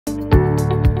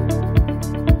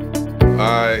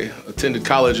I attended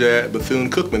college at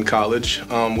Bethune-Cookman College,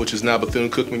 which is now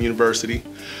Bethune-Cookman University.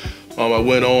 I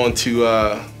went on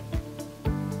to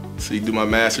do my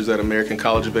master's at American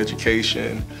College of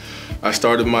Education. I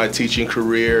started my teaching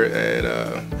career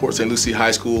at Port St. Lucie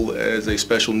High School as a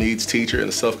special needs teacher in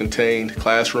a self-contained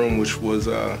classroom, which was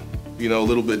a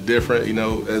little bit different.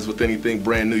 As with anything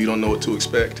brand new, you don't know what to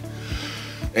expect.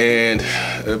 And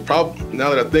now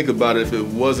that I think about it, if it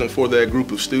wasn't for that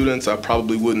group of students, I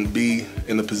probably wouldn't be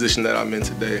in the position that I'm in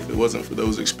today if it wasn't for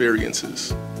those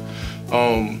experiences.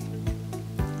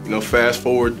 Fast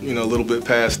forward, a little bit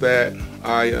past that,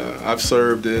 I've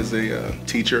served as a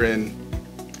teacher in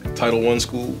Title I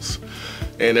schools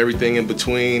and everything in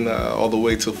between, all the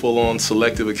way to full-on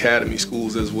selective academy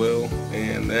schools as well.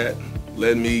 And that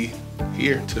led me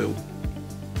here to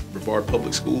Brevard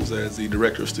Public Schools as the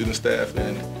Director of Student Staff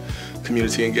and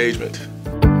Community Engagement.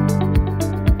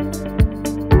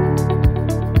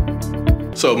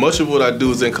 So much of what I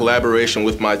do is in collaboration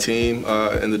with my team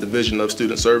in the Division of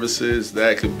Student Services.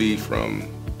 That could be from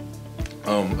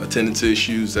attendance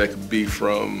issues, that could be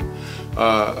from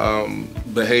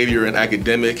behavior and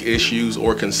academic issues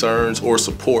or concerns, or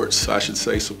supports, I should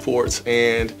say supports,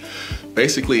 and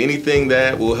basically anything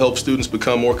that will help students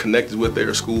become more connected with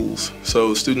their schools.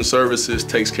 So Student Services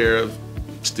takes care of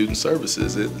student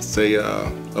services. It's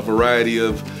a variety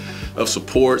of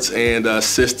supports and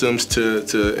systems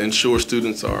to ensure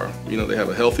students are, they have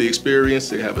a healthy experience,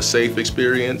 they have a safe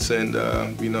experience, and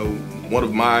one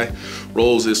of my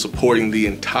roles is supporting the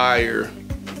entire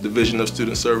Division of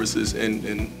Student Services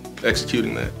in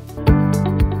executing that.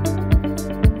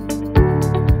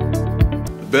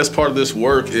 The best part of this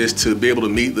work is to be able to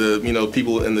meet the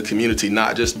people in the community,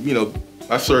 not just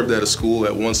I've served at a school,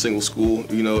 at one single school,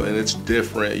 and it's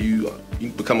different. You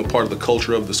become a part of the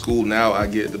culture of the school. Now I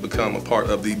get to become a part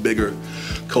of the bigger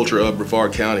culture of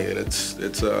Brevard County, and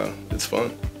it's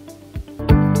fun.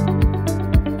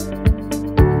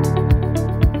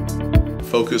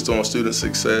 Focused on student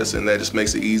success, and that just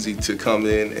makes it easy to come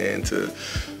in and to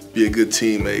be a good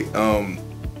teammate.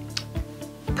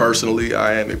 Personally,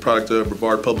 I am a product of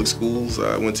Brevard Public Schools.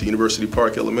 I went to University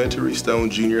Park Elementary, Stone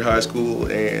Junior High School,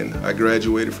 and I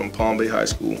graduated from Palm Bay High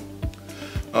School.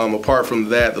 Apart from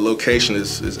that, the location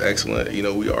is excellent.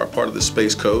 We are a part of the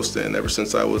Space Coast, and ever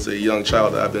since I was a young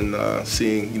child, I've been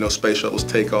seeing space shuttles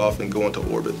take off and go into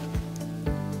orbit.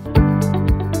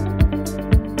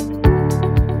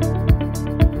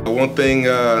 One thing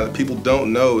people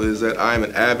don't know is that I'm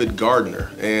an avid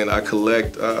gardener, and I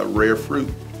collect rare fruit.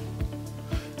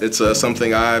 It's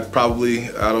something I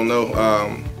don't know,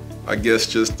 I guess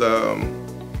just to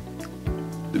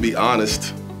be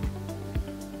honest,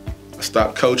 I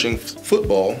stopped coaching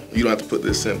football. You don't have to put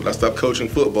this in, but I stopped coaching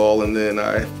football, and then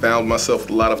I found myself with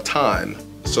a lot of time.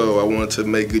 So I wanted to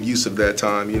make good use of that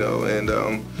time, and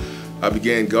I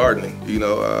began gardening,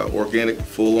 organic,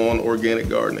 full-on organic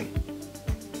gardening.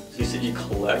 So you said you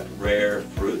collect rare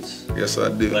fruits? Yes, I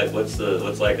do. Like what's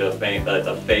like a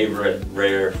favorite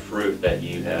rare fruit that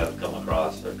you have come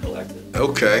across or collected?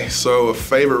 Okay, so a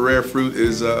favorite rare fruit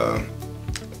is the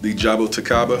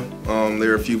jaboticaba.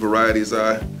 There are a few varieties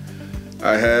I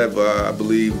have. I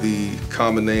believe the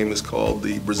common name is called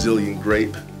the Brazilian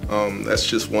grape. That's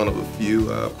just one of a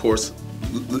few. Of course,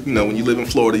 when you live in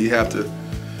Florida, you have to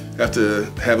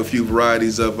have a few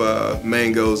varieties of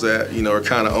mangoes that are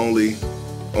kind of only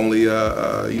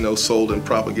sold and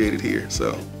propagated here.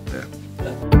 So, yeah.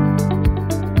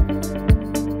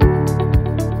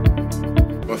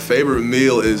 My favorite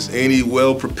meal is any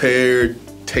well-prepared,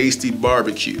 tasty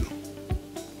barbecue.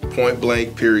 Point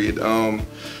blank, period.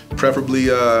 Preferably,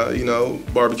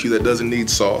 barbecue that doesn't need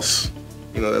sauce.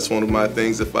 That's one of my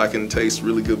things. If I can taste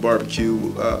really good barbecue,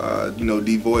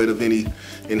 devoid of any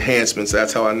enhancements,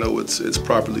 that's how I know it's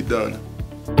properly done.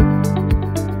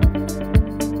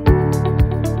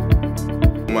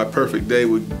 My perfect day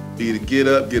would be to get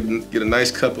up, get a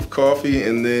nice cup of coffee,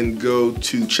 and then go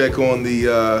to check on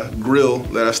the grill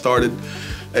that I started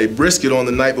a brisket on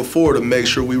the night before to make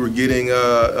sure we were getting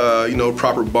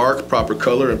proper bark, proper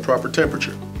color, and proper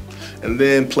temperature. And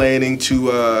then planning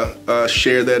to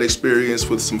share that experience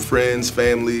with some friends,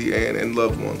 family, and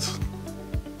loved ones.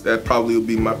 That probably would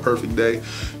be my perfect day.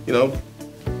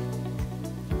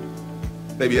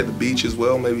 Maybe at the beach as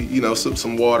well, maybe,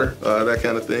 some water, that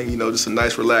kind of thing. Just a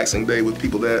nice relaxing day with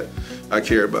people that I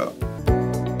care about.